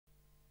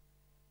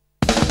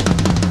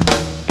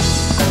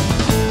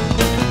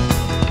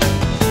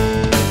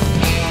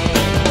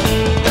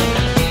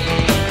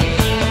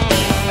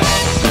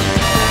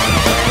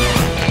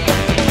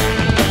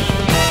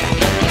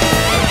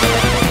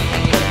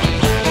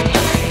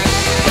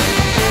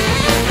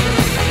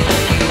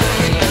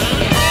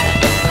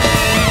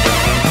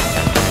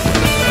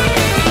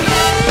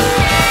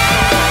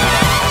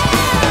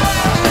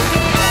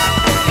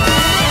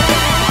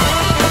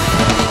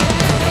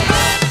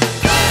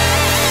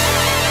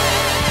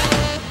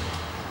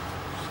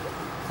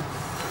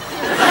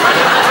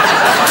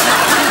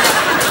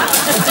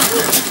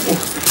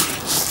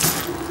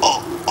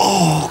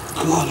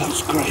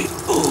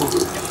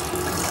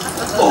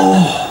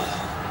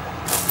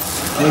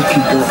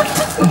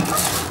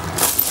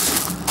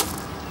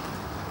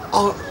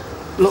Oh,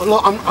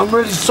 look, I'm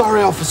really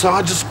sorry, officer.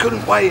 I just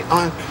couldn't wait.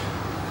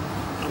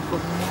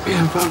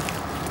 Yeah, about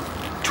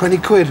 20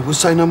 quid. We'll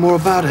say no more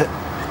about it.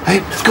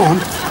 Hey, go on.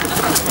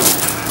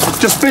 I've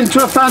just been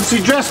to a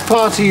fancy dress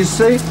party, you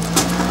see.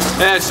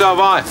 Yeah, so have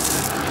I.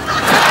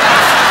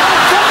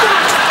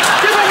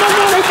 Give me my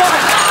money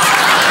back!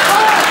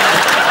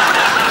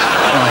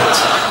 Right.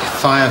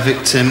 Fire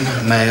victim,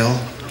 male,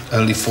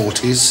 early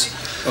 40s.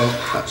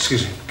 Oh,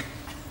 excuse me.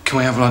 Can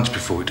we have lunch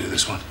before we do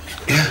this one?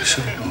 Yeah,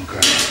 sure. Oh,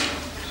 great.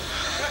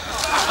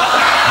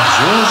 How's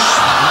yours?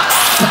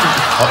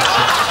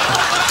 Hot.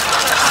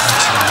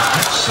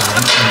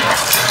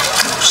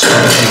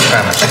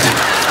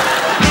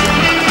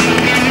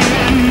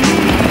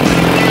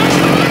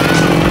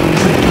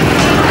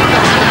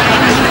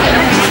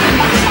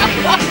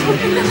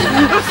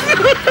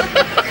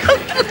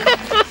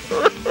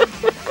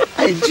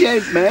 Hey,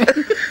 Jed, man.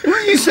 What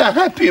are you so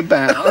happy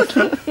about?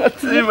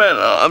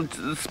 I'm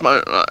to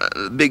smoke like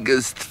the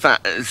biggest,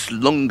 fattest,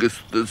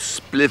 longest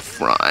spliff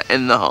right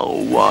in the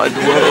whole wide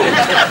world.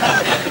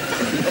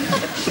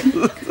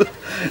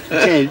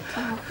 Jed,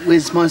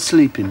 where's my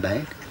sleeping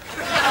bag?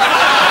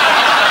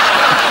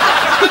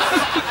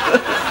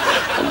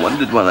 I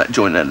wondered why that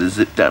joint had a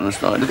zip down the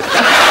side of it.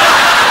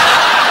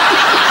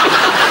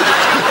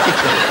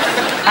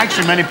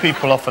 Actually, many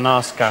people often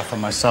ask Gareth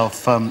and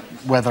myself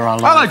whether our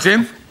life... Hello,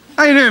 Jim.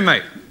 How you doing,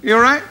 mate? You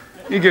all right?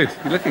 You good?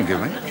 You're looking good,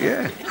 mate.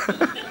 Yeah.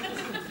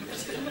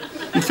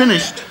 You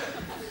finished?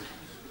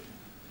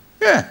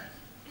 Yeah.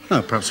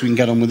 No, perhaps we can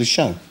get on with the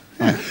show.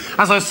 Right.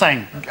 As I was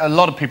saying, a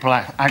lot of people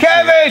actually...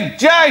 Kevin!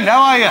 Jane,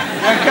 how are you?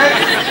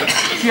 Okay?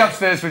 See you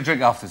upstairs for a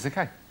drink afterwards,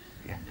 okay?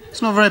 Yeah.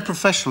 It's not very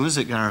professional, is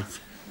it, Gareth?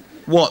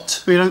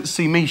 What? You don't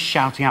see me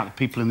shouting out at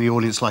people in the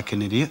audience like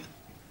an idiot.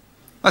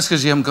 That's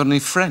because you haven't got any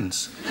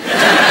friends.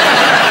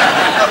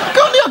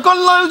 I've got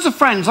loads of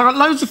friends. I've got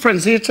loads of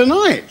friends here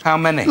tonight. How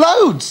many?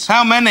 Loads.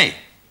 How many?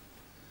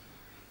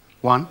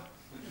 One.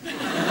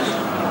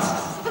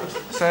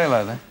 Say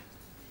hello, then.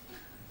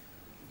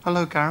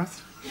 Hello,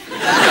 Gareth.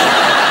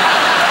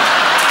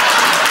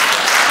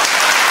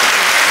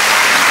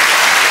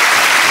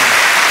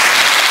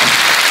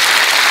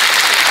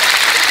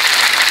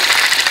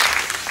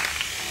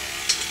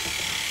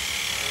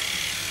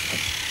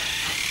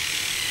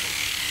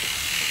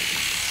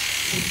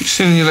 You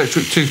seen the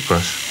electric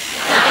toothbrush?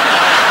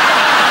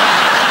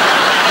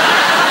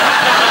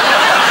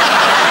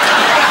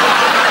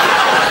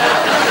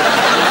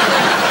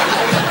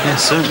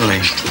 Yes,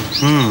 certainly.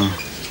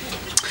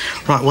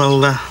 Right,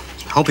 well,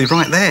 I'll be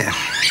right there.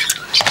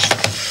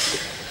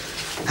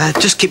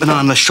 Just keep an eye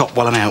on the shop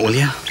while I'm out, will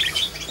you?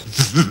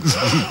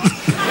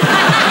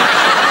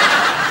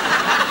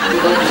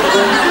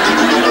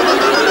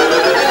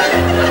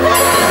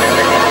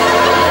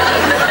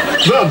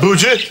 That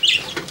budget?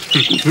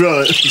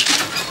 Right.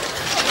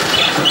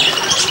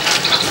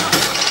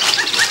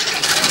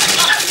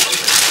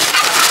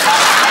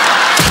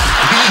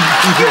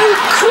 You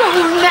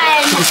cruel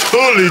man!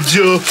 Only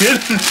joking.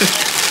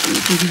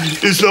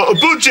 It's not a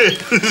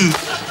budget.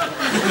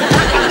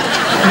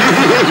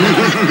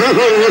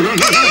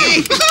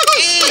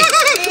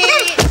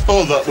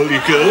 Oh, that will you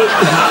call it?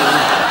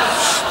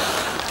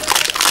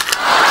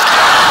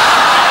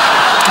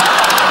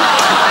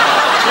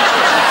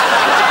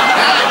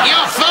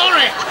 You're for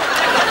it!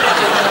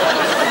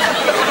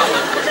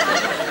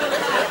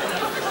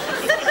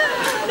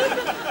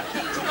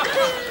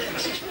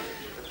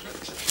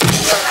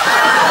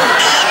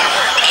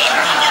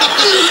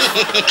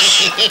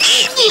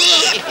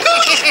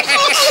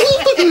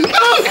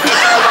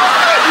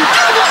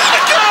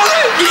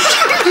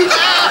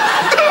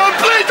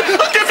 Please,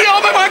 I'll give you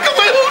all my mic, I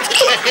will.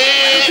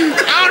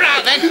 All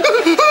right, then.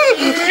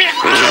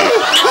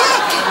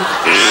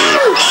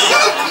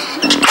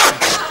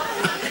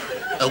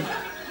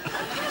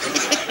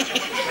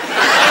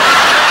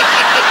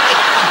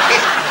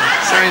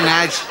 Sorry,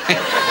 Nige.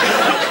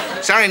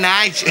 Sorry,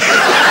 Nige.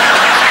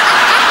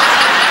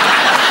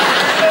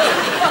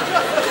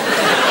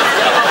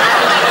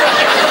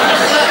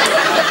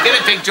 Get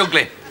it, big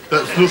juggly.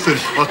 That's nothing.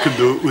 I can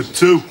do it with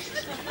two.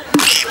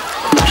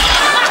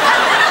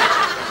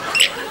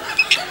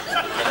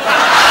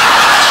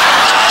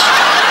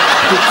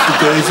 What's the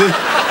daisy?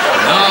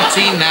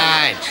 Naughty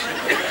Nige.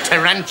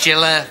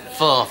 Tarantula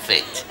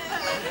forfeit.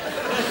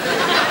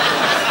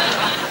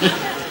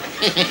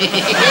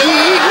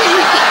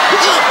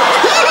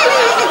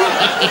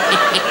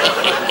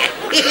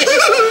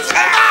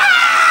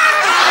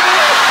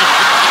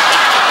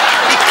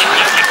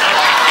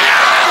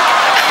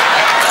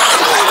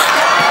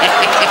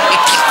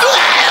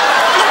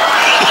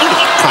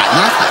 Quite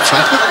enough,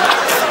 actually.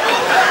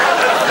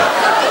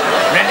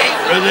 Ready?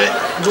 Ready?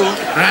 Go on.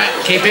 Right,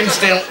 keep him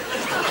still.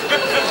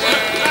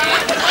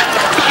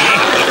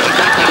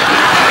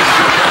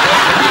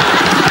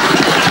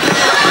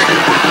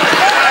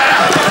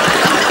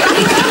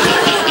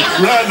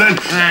 Right then.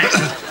 Right.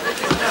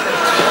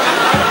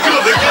 Come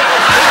on then.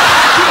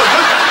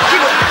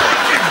 Come on then.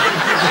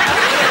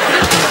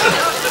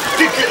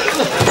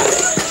 Come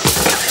on.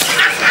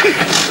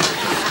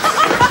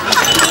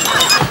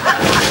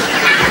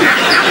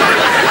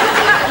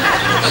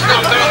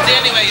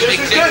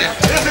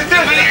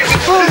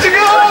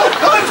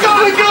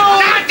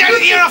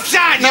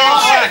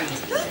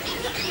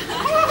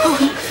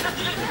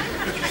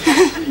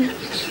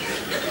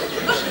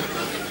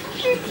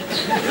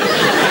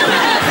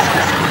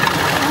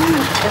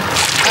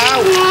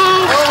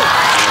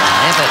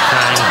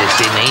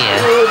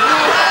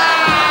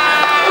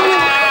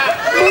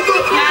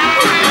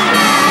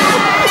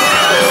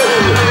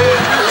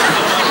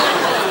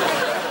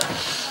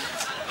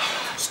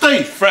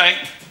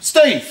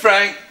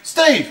 Frank.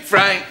 Steve.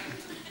 Frank.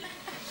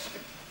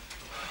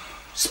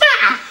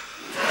 Smatter.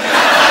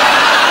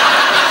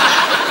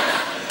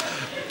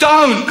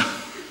 Don't.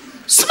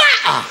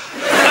 Smatter.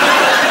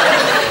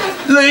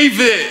 Leave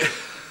it.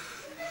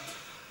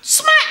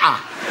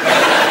 Smatter.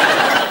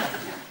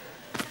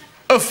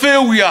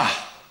 Ophelia.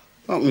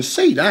 I can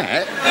see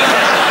that.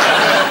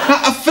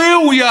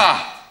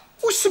 Ophelia.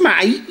 What's the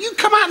matter? You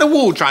come out of the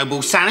wardrobe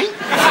or something?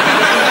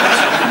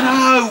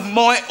 No,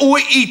 my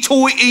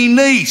hoity-toity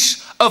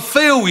niece,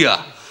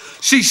 Ophelia.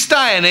 She's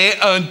staying here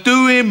and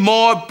doing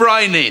my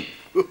brain in.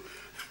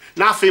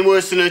 Nothing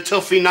worse than a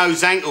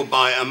toffee-nosed ankle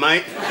biter,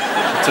 mate.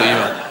 I'll tell you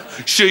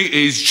what,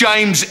 she is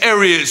James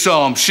Herriot's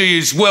arm. She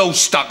is well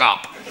stuck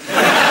up.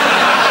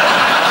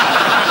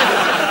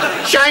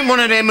 She ain't one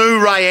of them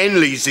hooray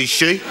Henleys, is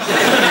she?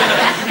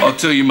 I'll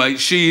tell you, mate,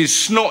 she is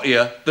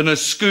snottier than a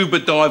scuba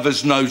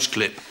diver's nose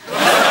clip.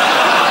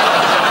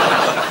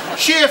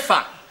 Sheer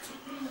for?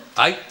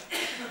 Eh?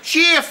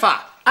 Sheer for?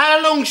 How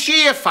long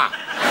sheer for?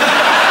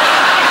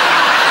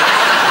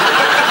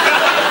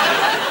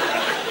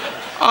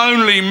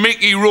 Only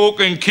Mickey Rourke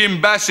and Kim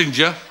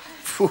Basinger.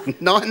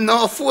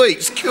 9.5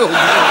 weeks, cool.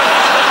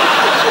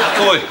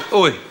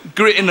 Oi,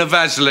 grit in the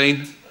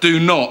Vaseline. Do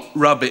not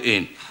rub it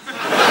in.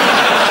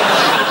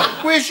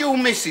 Where's your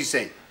missus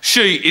then?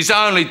 She is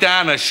only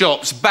down her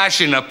shops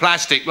bashing her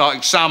plastic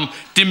like some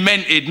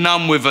demented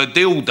nun with a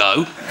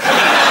dildo.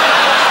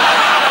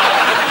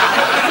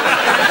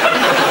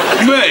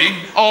 Me,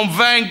 I'm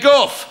Van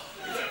Gogh.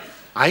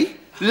 Eh?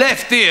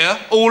 Left here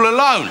all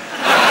alone.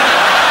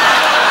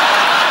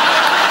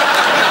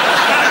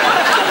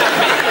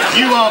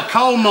 You are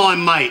coal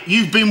mine, mate.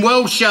 You've been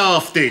well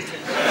shafted.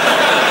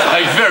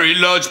 A very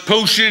large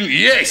portion,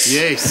 yes.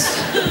 Yes.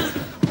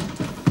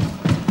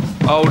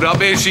 Hold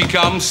up, here she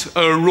comes,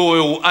 her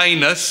royal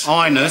anus.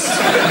 Highness.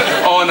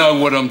 I know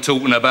what I'm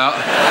talking about.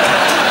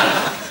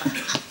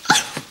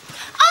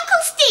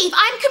 Uncle Steve,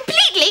 I'm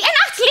completely and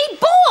utterly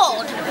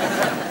bored.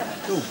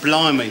 Oh,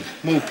 blimey.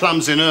 More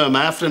plums in her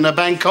mouth than a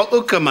Bangkok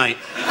hooker, mate.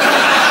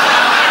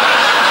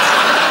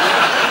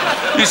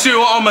 You see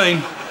what I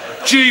mean?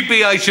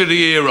 GBH of the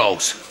ear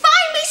holes.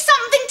 Find me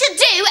something to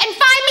do and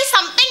find me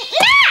something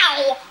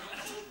now!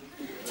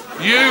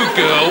 You,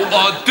 girl,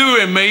 are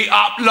doing me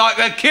up like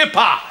a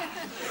kipper.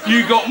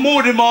 You got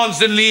more demands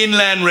than the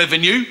inland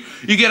revenue,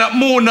 you get up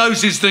more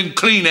noses than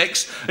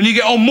Kleenex, and you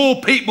get on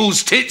more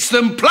people's tits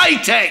than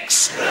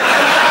Playtex.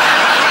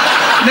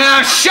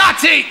 Now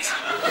shut it!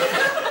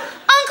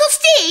 Uncle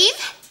Steve,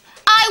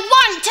 I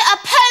want a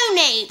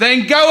pony.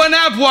 Then go and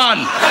have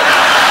one.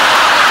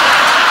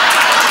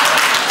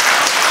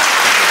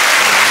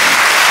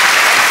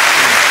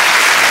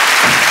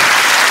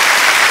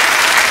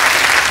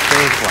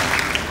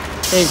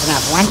 There's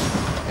another one.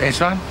 There's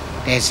one.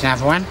 There's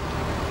another one.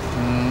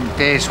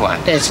 There's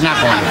one. There's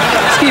another one.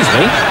 Excuse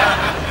me.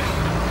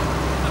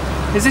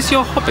 Is this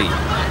your hobby?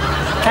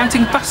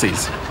 Counting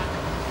buses?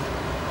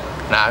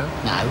 No.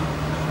 No.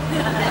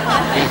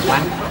 There's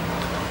one.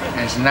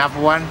 There's another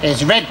one.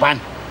 There's a red one.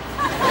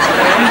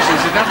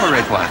 There's another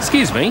red one.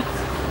 Excuse me.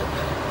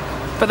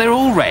 But they're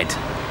all red.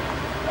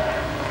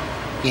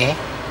 Yeah.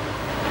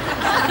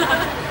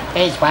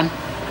 There's one.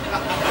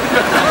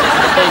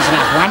 There's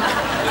another one.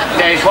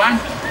 There's one.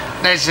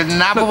 There's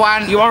another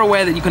one. You are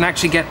aware that you can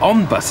actually get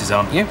on buses,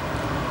 aren't you?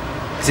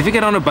 Because if you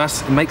get on a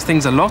bus, it makes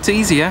things a lot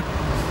easier.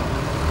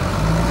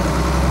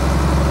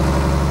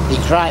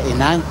 He's right, you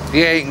know.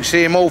 Yeah, you can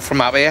see them all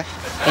from up here.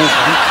 There's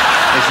one.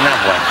 There's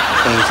another one.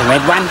 There's a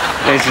red one.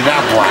 There's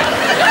another one.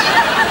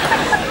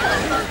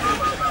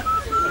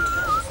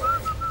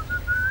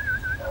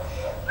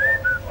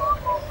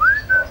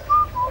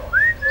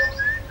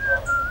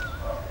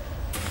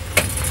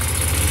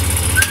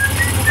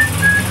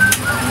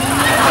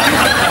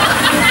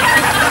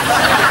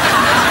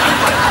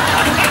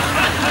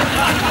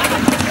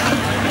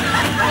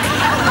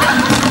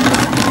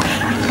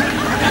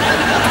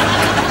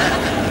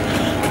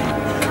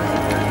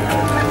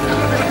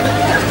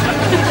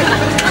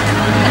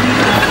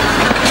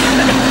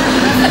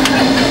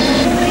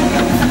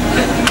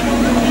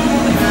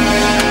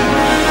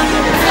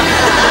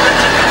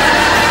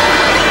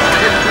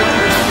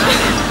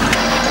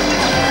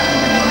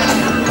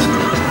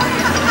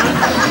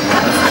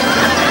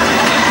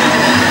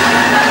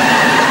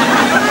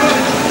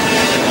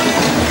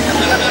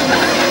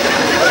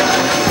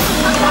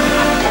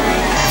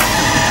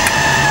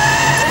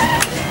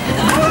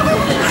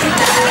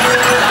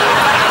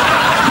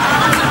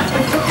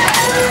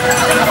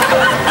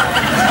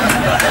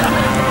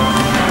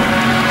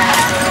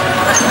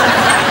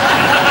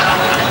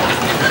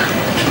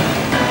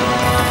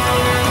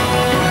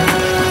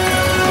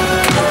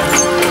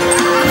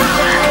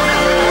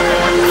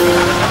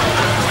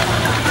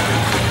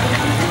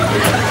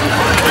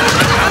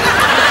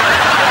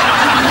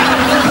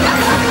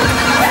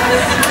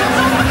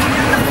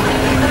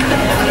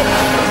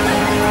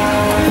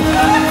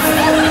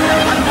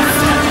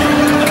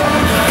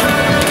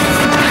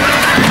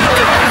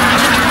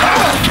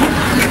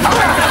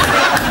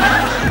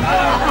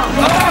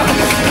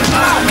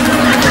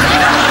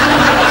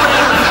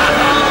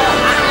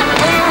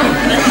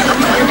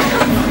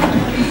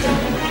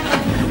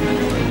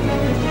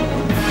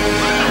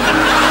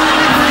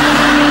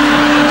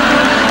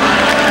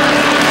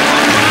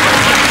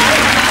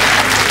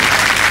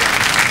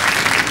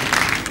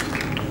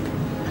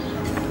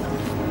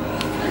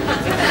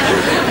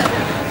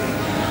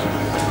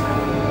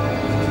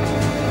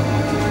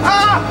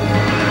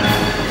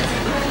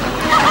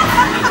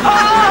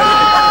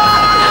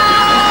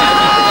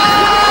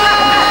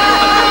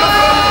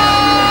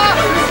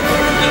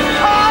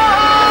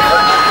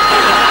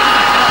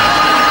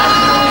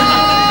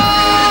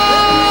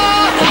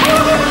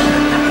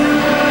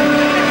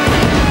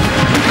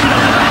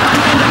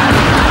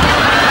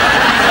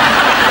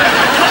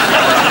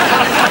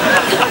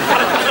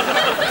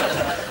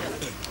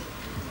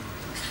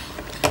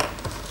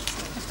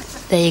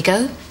 There you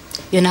go.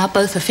 You're now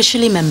both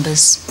officially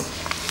members.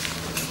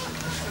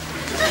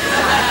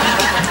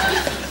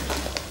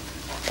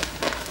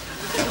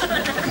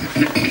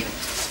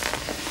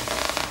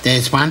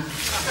 There's one.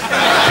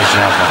 There's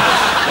another one.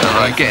 All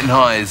right, getting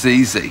high is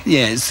easy.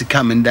 Yeah, it's the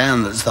coming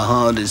down that's the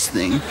hardest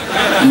thing. Isn't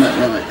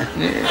that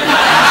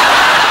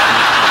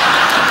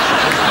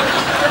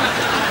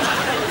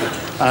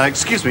right?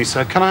 Excuse me,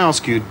 sir, can I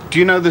ask you, do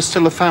you know there's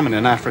still a famine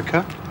in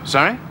Africa?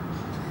 Sorry?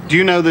 Do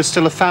you know there's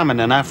still a famine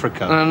in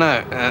Africa?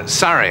 No.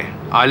 Surrey.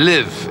 I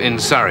live in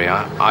Surrey.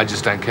 I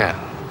just don't care.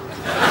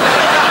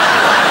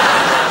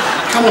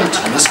 Come on,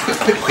 Thomas,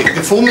 quick,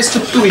 before Mr.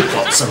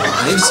 Pooey-Plops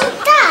arrives.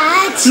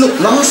 Dad! Look,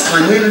 last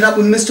time we ended up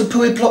with Mr.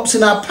 Pooey-Plops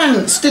in our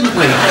pants, didn't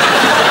we?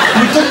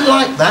 We didn't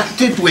like that,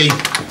 did we?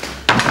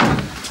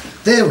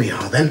 There we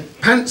are, then.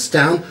 Pants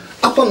down,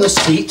 up on the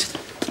seat,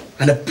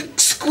 and a big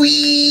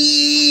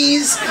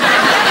squeeze.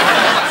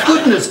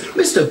 Goodness,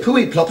 Mr.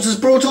 Pooey-Plops has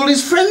brought all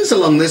his friends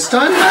along this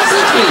time,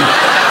 hasn't he?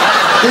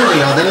 There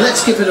we are, then.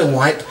 Let's give it a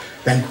wipe.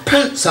 Then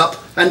pants up,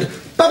 and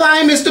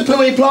bye-bye, Mr.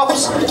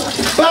 Pooey-Plops.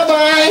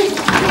 Bye-bye.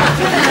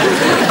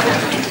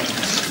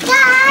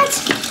 Dad!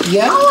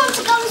 Yeah? I want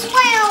to go as well.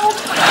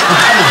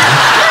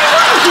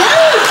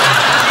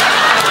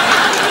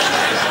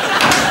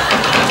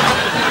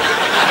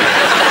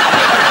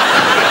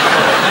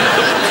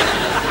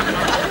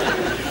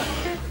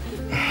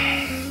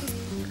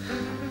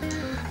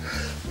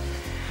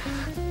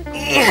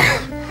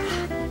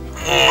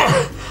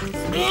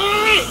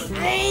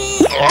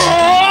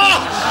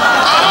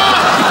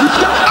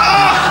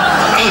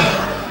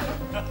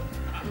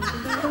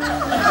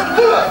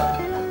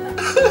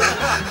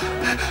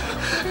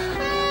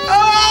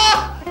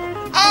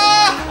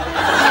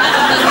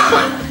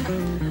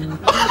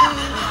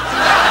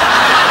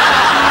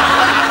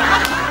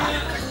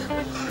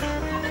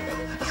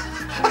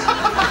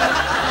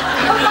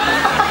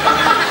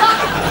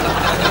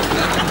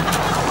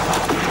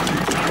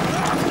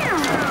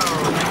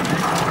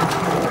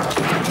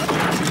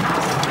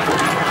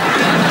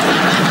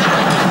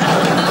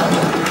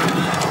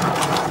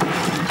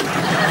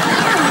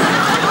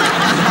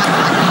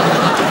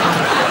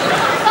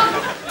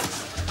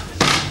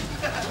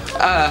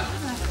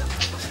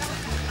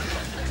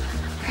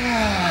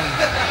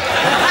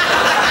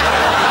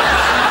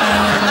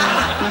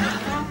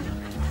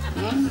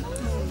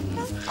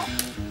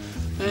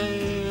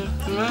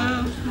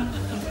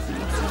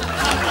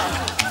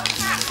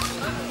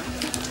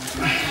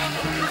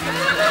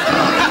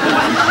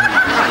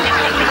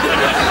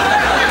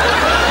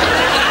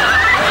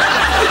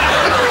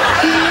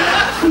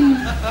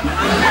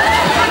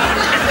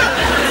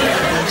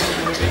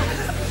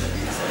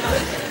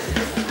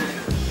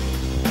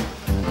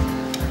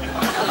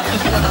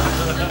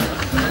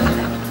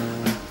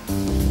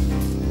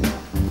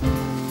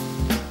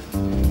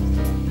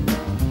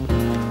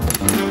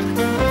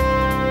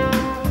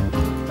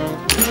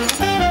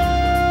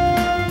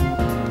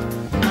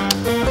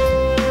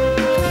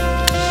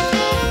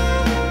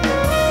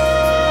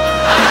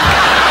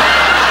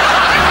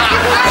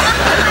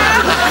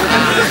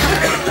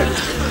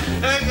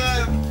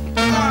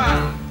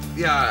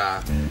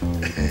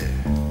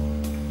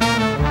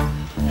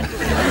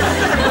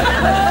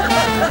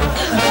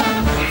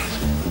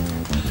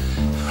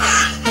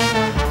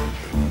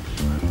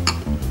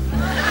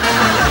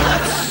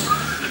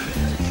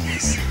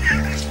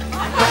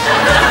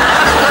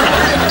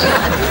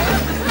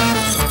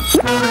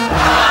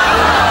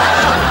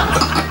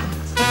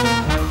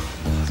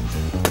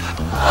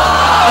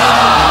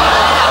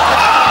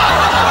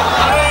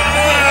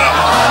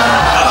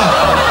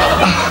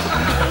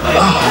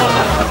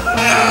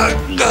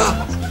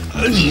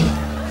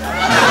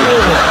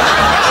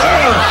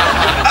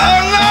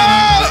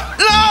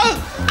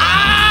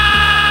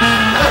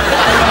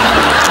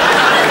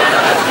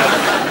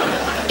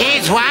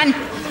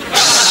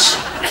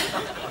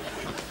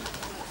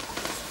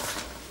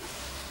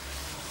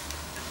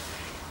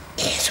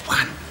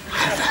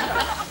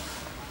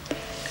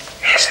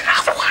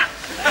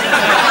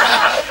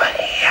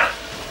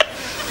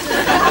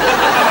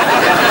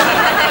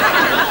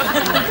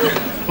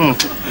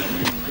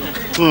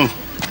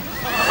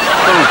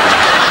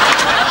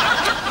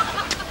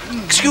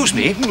 Excuse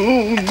me?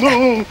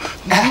 No.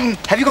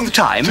 Have you got the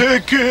time?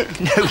 Take it.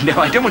 No,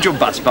 I don't want your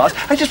bus pass.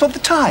 I just want the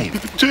time.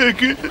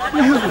 Take it.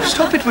 No,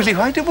 stop it, will you?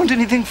 I don't want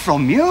anything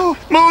from you.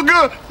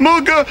 Mugger!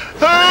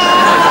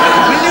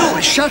 Will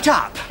you shut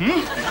up?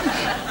 Murder!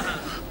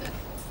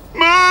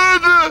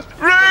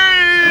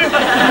 Rape!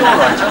 You all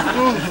right, sir?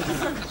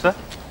 Sir?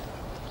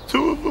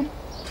 2 of them.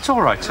 It's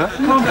all right, sir.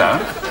 Calm down.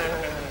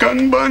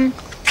 Gangbang.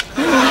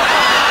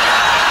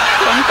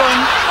 Gangbang.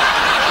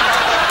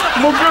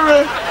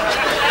 Muggere.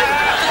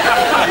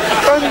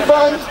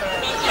 Gangbang.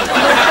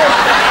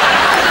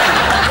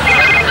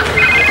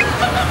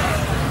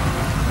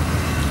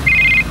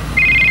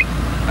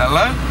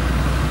 Hello?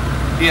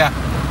 Yeah.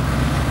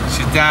 It's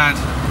your dad.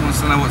 He wants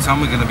to know what time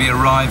we're going to be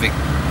arriving.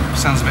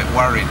 Sounds a bit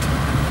worried.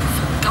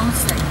 God's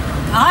sake.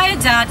 Hi,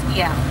 Dad.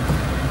 Yeah.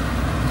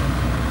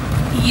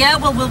 Yeah,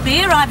 well, we'll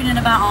be arriving in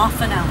about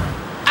half an hour.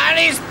 And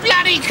it's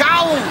bloody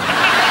cold!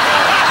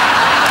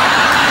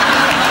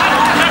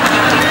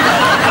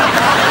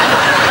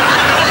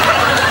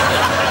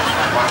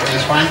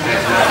 There's one.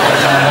 There's one.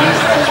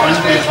 There's one.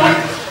 There's one.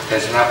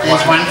 There's one.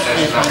 There's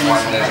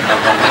one. There's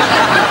one.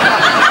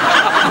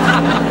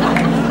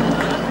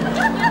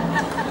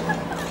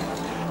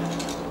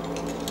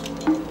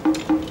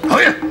 Oh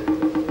yeah.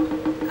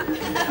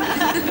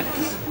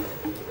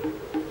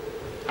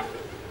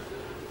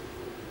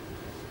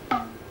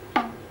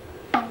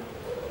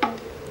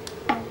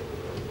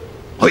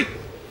 Hoi.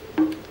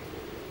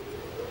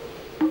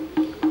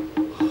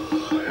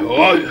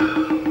 Hoi.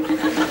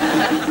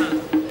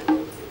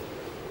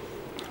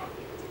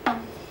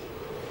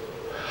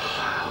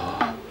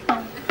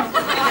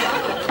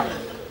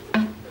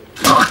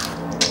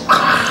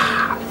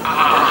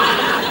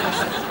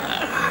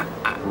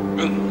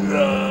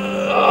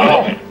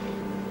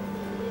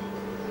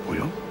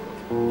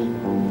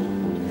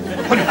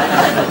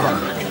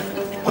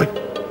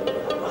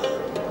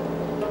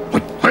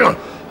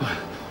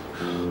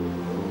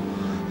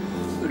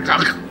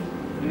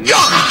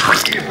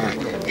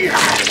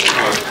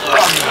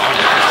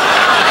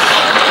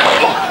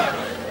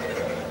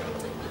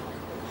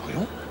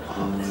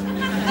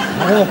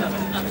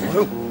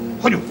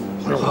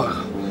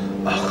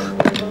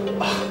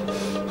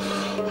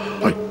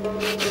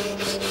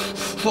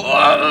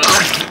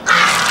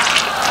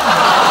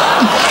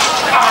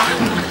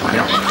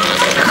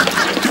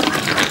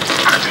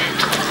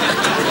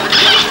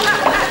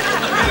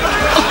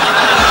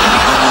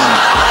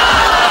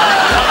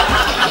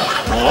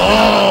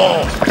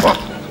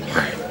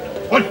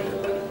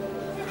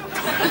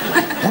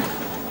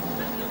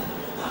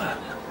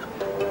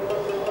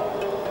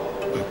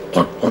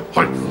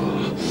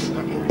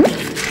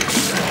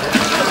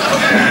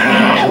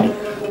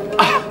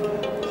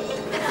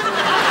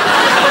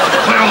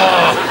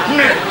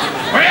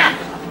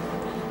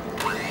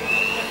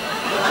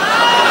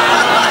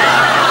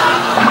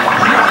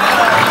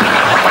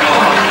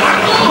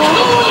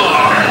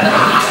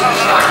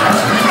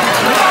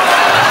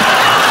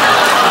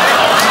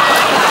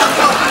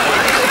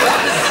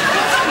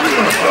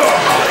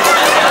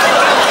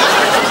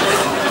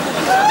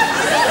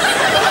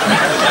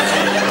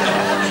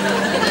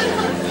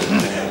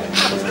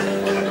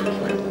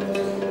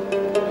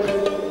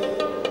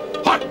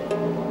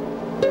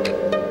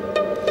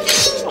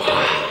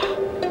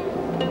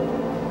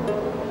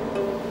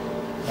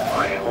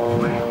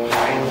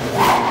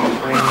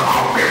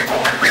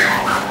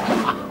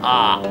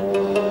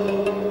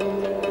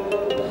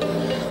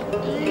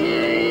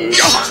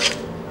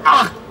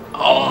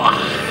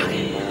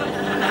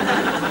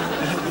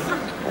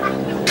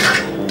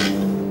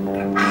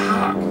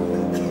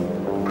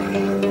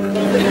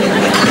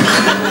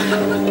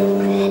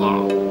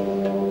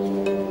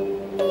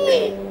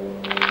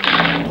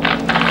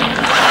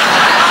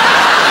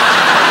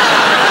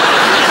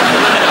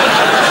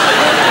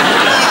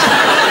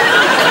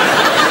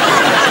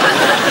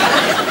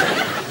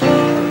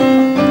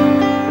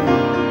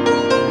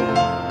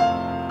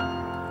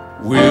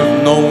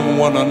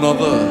 One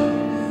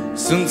another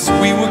since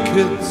we were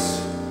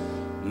kids.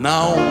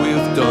 Now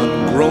we've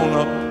done grown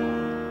up,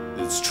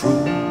 it's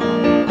true.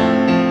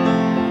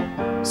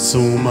 So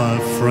my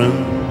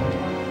friend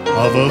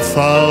of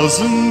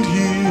 1,000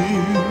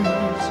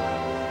 years,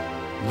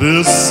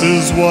 this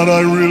is what I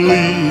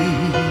really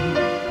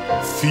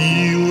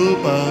feel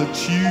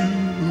about you.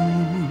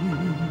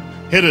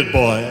 Hit it,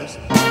 boys.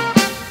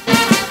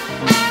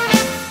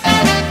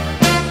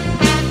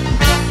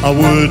 I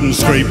wouldn't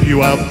scrape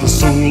you out the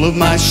sole of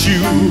my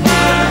shoe.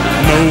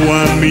 No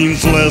one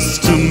means less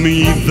to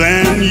me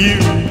than you.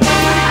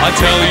 I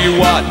tell you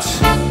what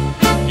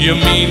you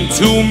mean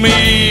to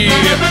me.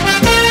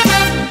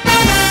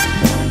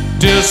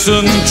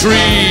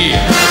 Dysentery.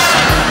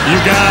 You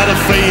got a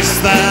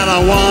face that I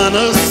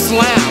wanna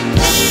slap.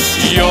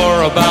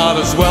 You're about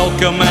as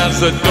welcome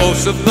as a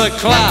dose of the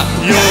clap.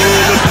 You're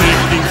the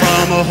picking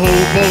from a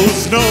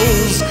hobo's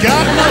nose.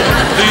 Got no.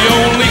 The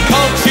only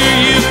culture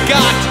you've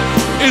got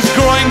is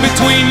growing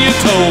between your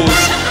toes.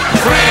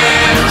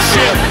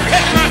 Friendship,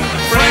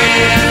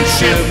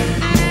 friendship.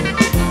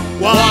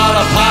 What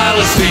a pile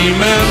of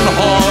steaming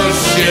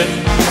horse shit.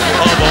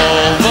 Of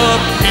all the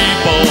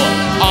people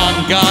on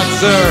God's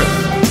earth,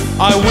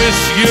 I wish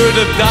you'd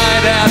have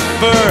died at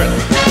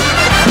birth.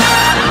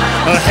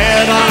 A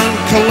head-on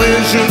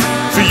collision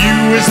for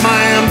you is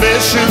my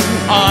ambition.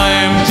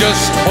 I'm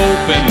just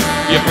hoping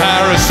your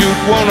parachute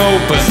won't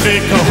open.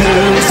 Stick a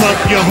hose up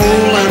your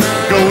hole and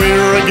go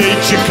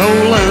irrigate your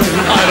colon.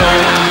 I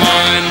don't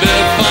mind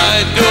if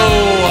I do.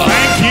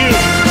 Thank you.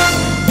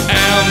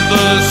 And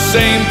the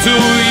same to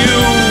you.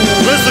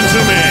 Listen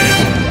to me.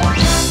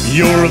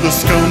 You're the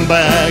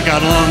scumbag I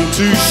long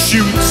to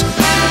shoot.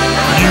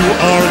 You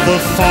are the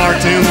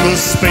fart in the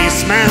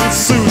spaceman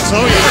suit.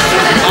 Oh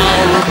yeah.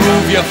 I'll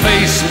remove your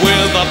face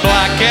with a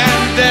Black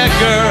and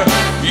Decker.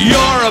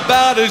 You're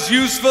about as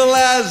useful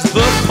as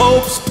the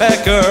Pope's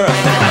pecker.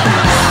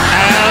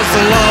 As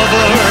a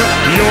lover,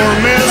 you're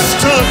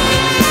mistook.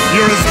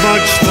 You're as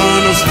much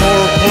fun as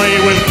foreplay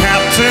with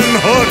Captain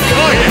Hook.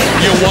 Oh,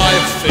 yeah. Your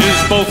wife is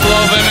both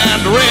loving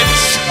and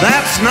rich.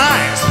 That's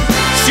nice.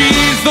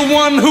 She's the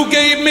one who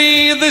gave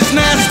me this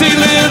nasty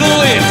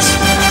little itch.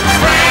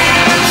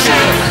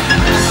 Friendship,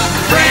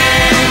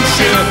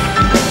 friendship.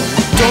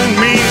 Don't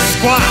mean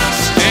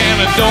squats. And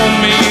it don't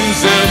mean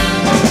zip.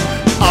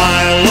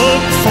 I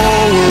look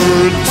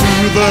forward to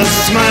the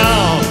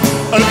smell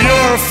of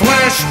your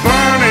flesh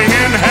burning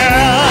in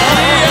hell.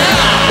 Yeah.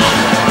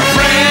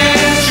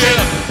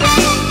 Friendship,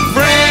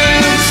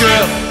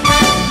 friendship.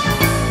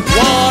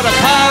 What a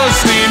pile of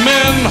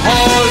steaming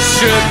horse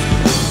shit.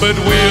 But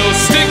we'll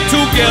stick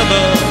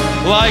together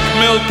like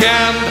milk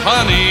and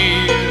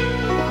honey.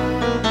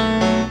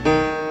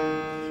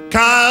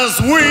 'Cause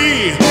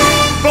we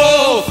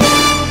both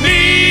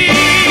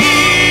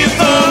need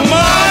the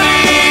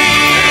money.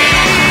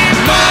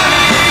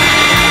 Money,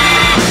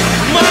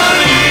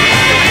 money.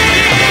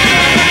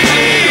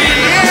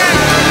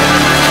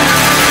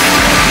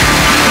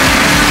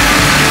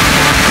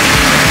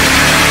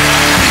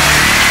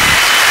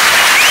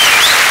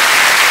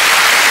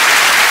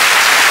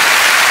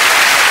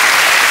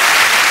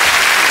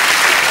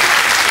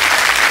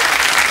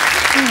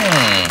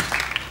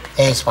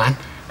 There's one.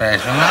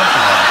 There's another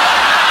one.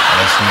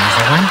 There's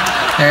another one.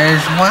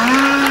 There's one.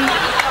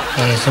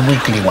 There's a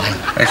wiggly one.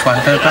 This one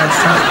do both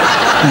sides?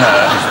 No,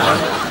 this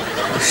one.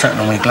 It's sitting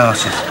on my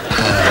glasses.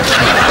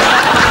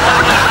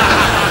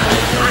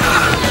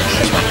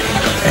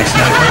 There's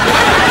another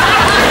one.